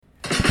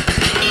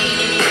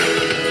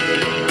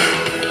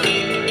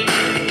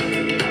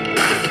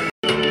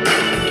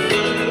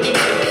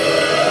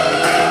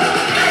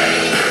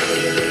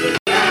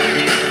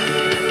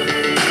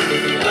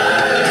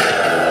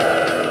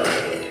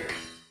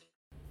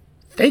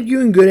Thank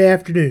you and good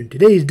afternoon.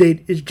 Today's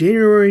date is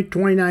January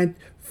 29th,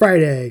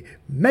 Friday.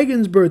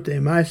 Megan's birthday,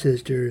 my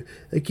sister.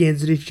 The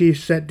Kansas City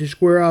Chiefs set to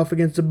square off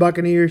against the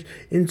Buccaneers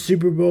in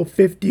Super Bowl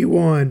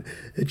 51.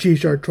 The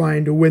Chiefs are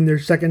trying to win their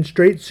second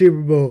straight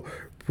Super Bowl.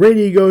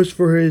 Brady goes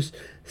for his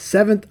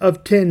 7th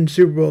of 10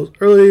 Super Bowls.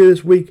 Earlier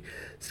this week,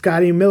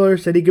 Scotty Miller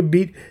said he could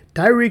beat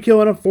Tyreek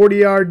Hill in a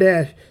 40-yard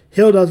dash.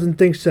 Hill doesn't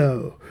think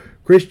so.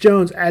 Chris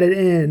Jones added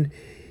in.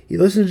 He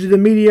listens to the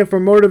media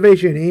for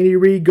motivation. Andy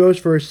Reid goes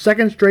for his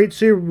second straight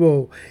Super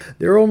Bowl.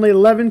 There are only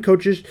 11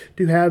 coaches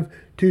to have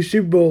 2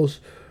 Super Bowls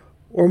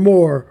or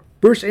more.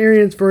 Bruce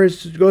Arians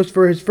goes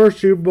for his first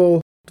Super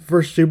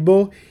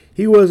Bowl.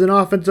 He was an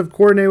offensive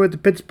coordinator with the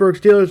Pittsburgh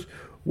Steelers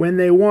when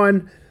they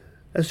won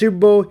a Super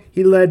Bowl.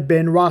 He led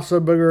Ben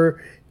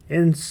Roethlisberger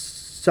and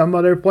some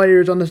other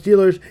players on the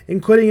Steelers,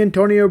 including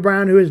Antonio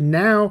Brown, who is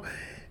now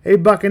a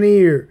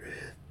Buccaneer.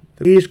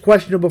 He is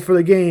questionable for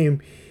the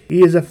game.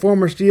 He is a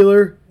former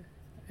Steeler.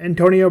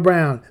 Antonio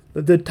Brown.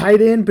 The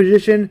tight end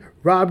position,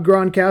 Rob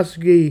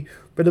Gronkowski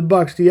for the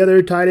Bucs. The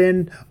other tight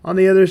end on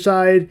the other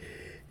side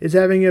is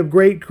having a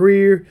great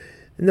career.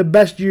 In the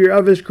best year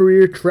of his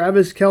career,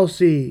 Travis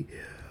Kelce.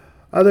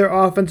 Other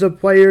offensive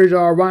players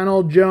are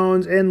Ronald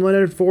Jones and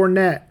Leonard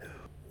Fournette.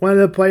 One of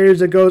the players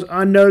that goes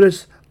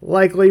unnoticed,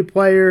 likely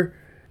player,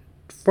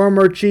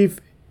 former Chief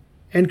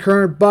and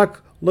current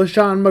Buck,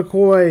 LaShawn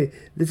McCoy.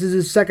 This is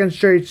his second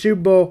straight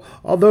Super Bowl,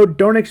 although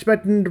don't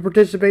expect him to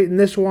participate in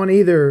this one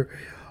either.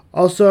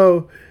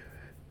 Also,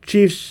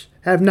 Chiefs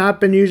have not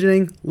been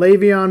using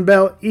Le'Veon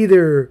Bell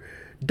either.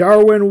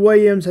 Darwin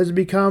Williams has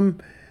become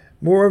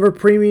more of a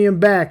premium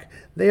back.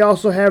 They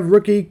also have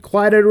rookie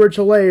Clyde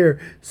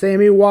Edwards-Helaire.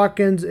 Sammy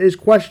Watkins is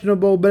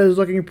questionable but is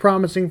looking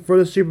promising for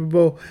the Super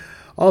Bowl.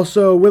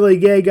 Also, Willie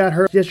Gay got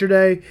hurt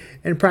yesterday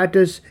in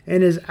practice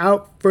and is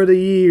out for the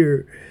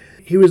year.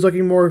 He was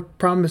looking more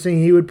promising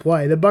he would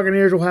play. The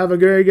Buccaneers will have a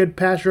very good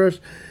pass rush.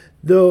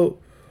 They'll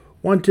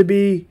want to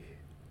be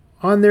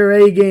on their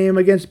A game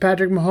against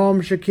Patrick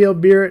Mahomes, Shaquille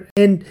Barrett,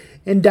 and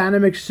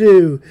Ndamukong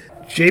Suh.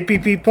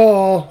 JPP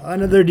Paul,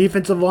 another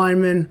defensive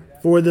lineman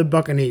for the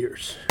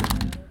Buccaneers.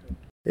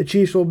 The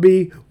Chiefs will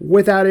be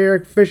without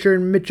Eric Fisher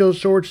and Mitchell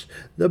Schwartz.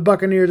 The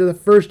Buccaneers are the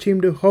first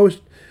team to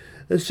host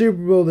the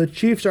Super Bowl. The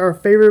Chiefs are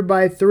favored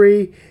by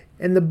 3,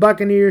 and the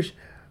Buccaneers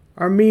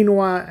are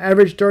meanwhile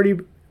average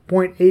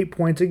 30.8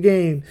 points a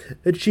game.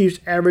 The Chiefs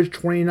average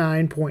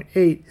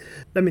 29.8.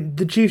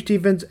 The Chiefs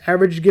defense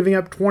average giving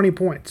up 20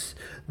 points.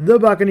 The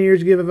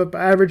Buccaneers give up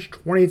average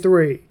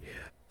 23.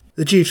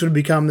 The Chiefs would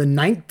become the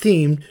 9th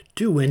team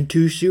to win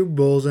 2 Super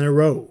Bowls in a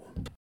row.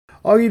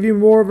 I'll give you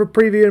more of a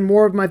preview and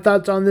more of my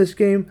thoughts on this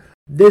game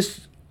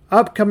this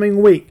upcoming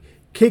week.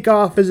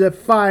 Kickoff is at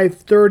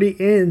 5:30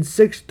 and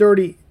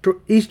 6:30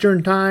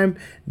 Eastern Time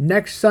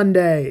next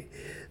Sunday.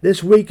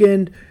 This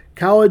weekend,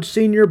 College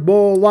Senior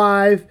Bowl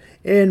live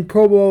and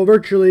Pro Bowl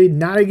virtually,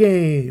 not a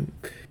game.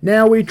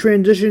 Now we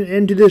transition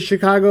into the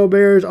Chicago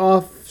Bears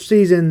off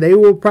season. They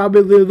will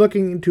probably be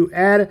looking to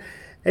add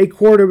a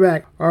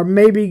quarterback or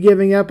maybe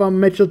giving up on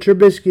Mitchell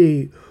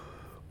Trubisky.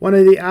 One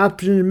of the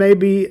options may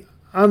be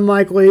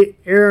unlikely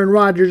Aaron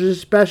Rodgers,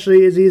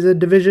 especially as he's a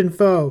division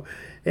foe.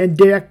 And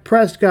Dak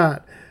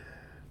Prescott,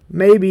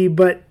 maybe,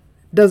 but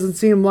doesn't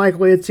seem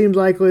likely. It seems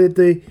likely that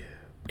the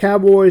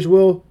Cowboys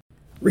will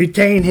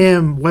retain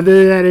him,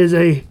 whether that is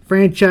a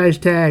franchise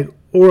tag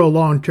or a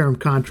long-term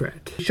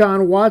contract.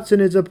 Deshaun Watson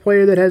is a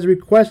player that has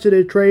requested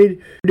a trade,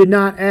 who did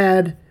not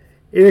add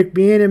Eric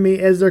Bieniemy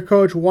as their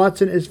coach.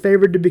 Watson is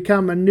favored to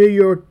become a New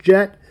York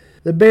Jet.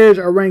 The Bears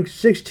are ranked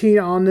 16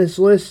 on this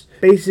list,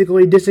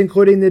 basically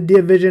disincluding the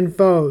division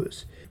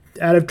foes,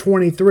 out of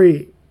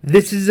 23.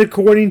 This is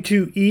according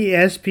to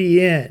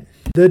ESPN.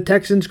 The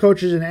Texans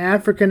coach is an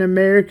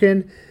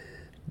African-American,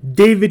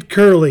 David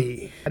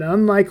Curley, an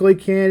unlikely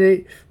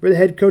candidate for the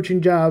head coaching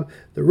job.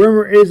 The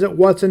rumor is that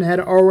Watson had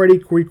already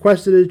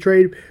requested a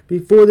trade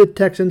before the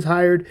Texans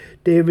hired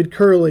David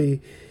Curley.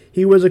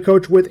 He was a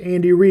coach with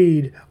Andy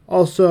Reid.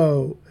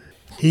 Also,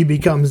 he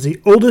becomes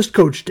the oldest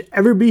coach to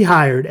ever be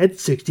hired at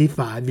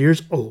 65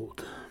 years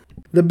old.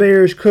 The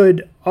Bears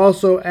could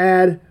also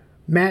add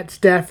Matt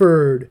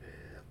Stafford.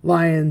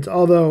 Lions,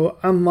 although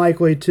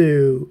unlikely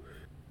to,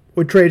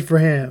 would trade for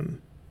him.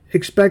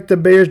 Expect the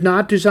Bears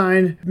not to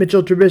sign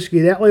Mitchell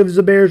Trubisky. That leaves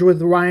the Bears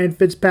with Ryan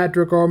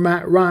Fitzpatrick or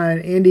Matt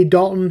Ryan, Andy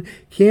Dalton,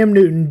 Cam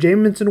Newton,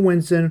 Jameson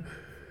Winston.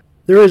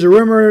 There is a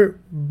rumor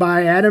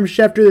by Adam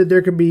Schefter that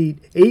there could be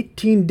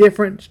 18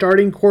 different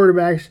starting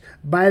quarterbacks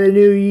by the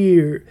new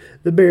year.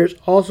 The Bears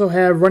also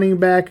have running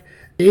back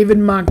David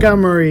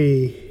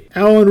Montgomery.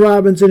 Allen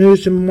Robinson, who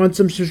wants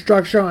some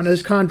structure on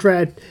his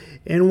contract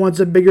and wants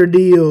a bigger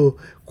deal.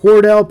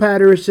 Cordell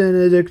Patterson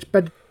is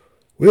expected.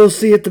 We'll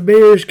see if the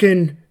Bears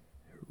can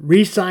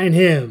re-sign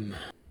him.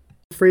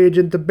 Free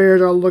agent, the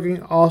Bears are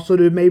looking also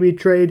to maybe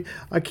trade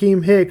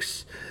Akeem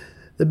Hicks.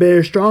 The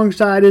Bears' strong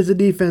side is the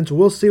defense.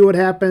 We'll see what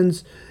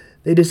happens.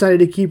 They decided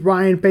to keep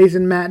Ryan Pace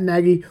and Matt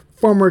Nagy,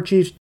 former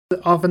Chiefs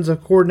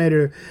offensive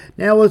coordinator.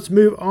 Now let's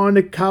move on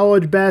to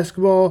college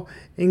basketball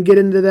and get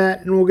into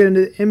that, and we'll get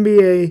into the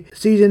NBA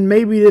season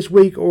maybe this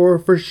week or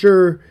for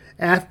sure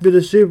after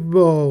the Super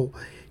Bowl.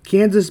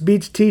 Kansas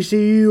beats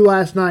TCU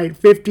last night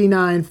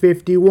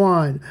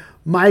 59-51.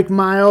 Mike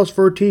Miles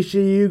for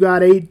TCU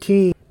got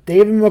 18.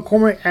 David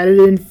McCormick added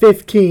in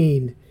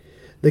 15.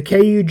 The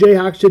KU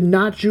Jayhawks did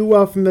not shoot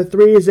well from the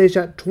three as they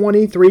shot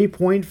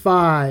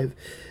 23.5.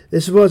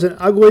 This was an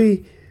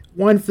ugly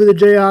one for the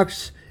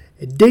Jayhawks.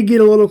 It did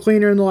get a little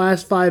cleaner in the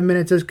last 5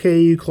 minutes as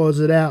KU closed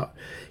it out.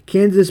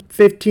 Kansas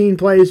 15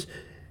 plays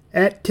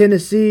at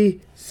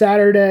Tennessee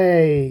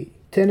Saturday.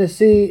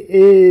 Tennessee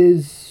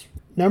is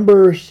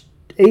number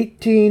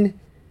 18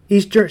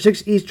 Eastern,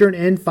 6 Eastern,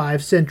 and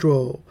 5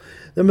 Central.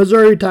 The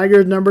Missouri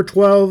Tigers, number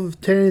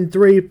 12,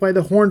 10-3, play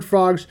the Horned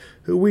Frogs,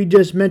 who we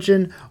just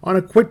mentioned, on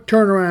a quick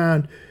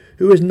turnaround,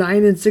 who is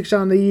 9-6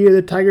 on the year.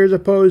 The Tigers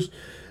opposed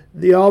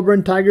the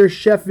Auburn Tigers.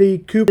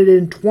 Sheffy Cooper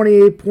in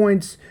 28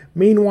 points.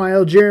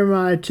 Meanwhile,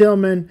 Jeremiah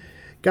Tillman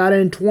got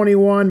in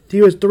 21.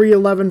 He was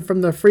 3-11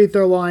 from the free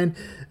throw line.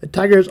 The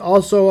Tigers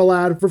also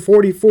allowed for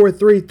 44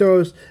 free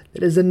throws.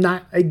 That is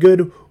not a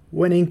good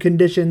winning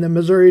condition. The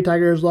Missouri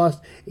Tigers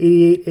lost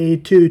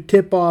 88-82.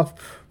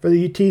 Tip-off for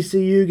the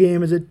TCU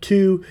game is at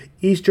 2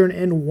 Eastern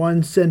and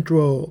 1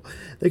 Central.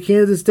 The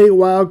Kansas State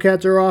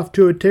Wildcats are off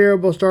to a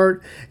terrible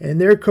start, and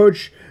their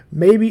coach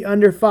may be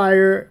under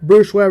fire,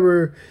 Bruce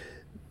Weber,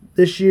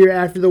 this year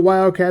after the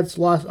Wildcats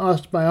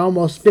lost by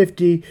almost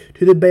 50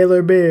 to the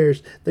Baylor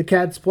Bears. The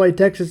Cats play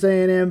Texas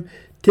A&M.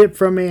 Tip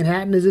from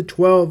Manhattan is at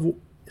 12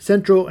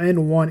 Central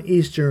and 1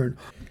 Eastern.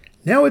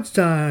 Now it's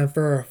time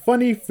for our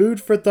funny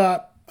food for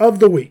thought of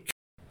the week.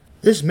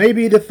 This may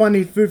be the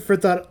funny food for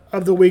thought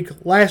of the week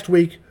last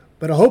week,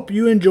 but I hope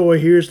you enjoy.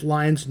 Here's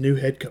Lions' new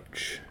head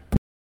coach.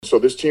 So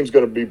this team's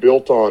going to be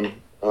built on,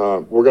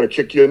 we're going to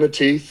kick you in the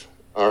teeth,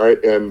 all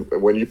right? And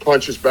when you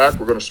punch us back,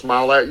 we're going to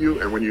smile at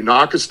you. And when you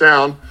knock us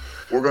down,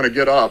 we're going to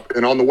get up.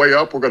 And on the way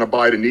up, we're going to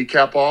bite a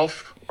kneecap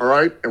off, all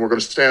right? And we're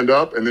going to stand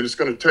up. And then it's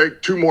going to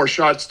take 2 more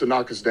shots to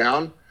knock us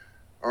down,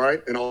 all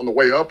right? And on the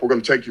way up, we're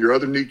going to take your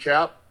other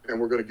kneecap. And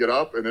we're going to get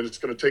up, and then it's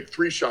going to take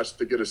 3 shots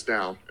to get us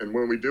down. And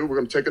when we do, we're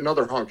going to take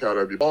another hunk out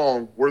of you.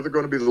 We're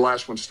going to be the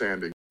last one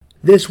standing.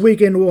 This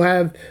weekend, we'll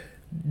have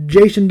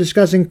Jason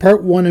discussing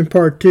part 1 and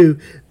part 2.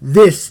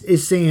 This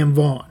is Sam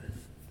Vaughn.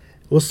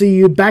 We'll see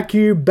you back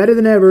here better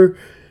than ever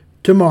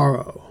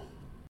tomorrow.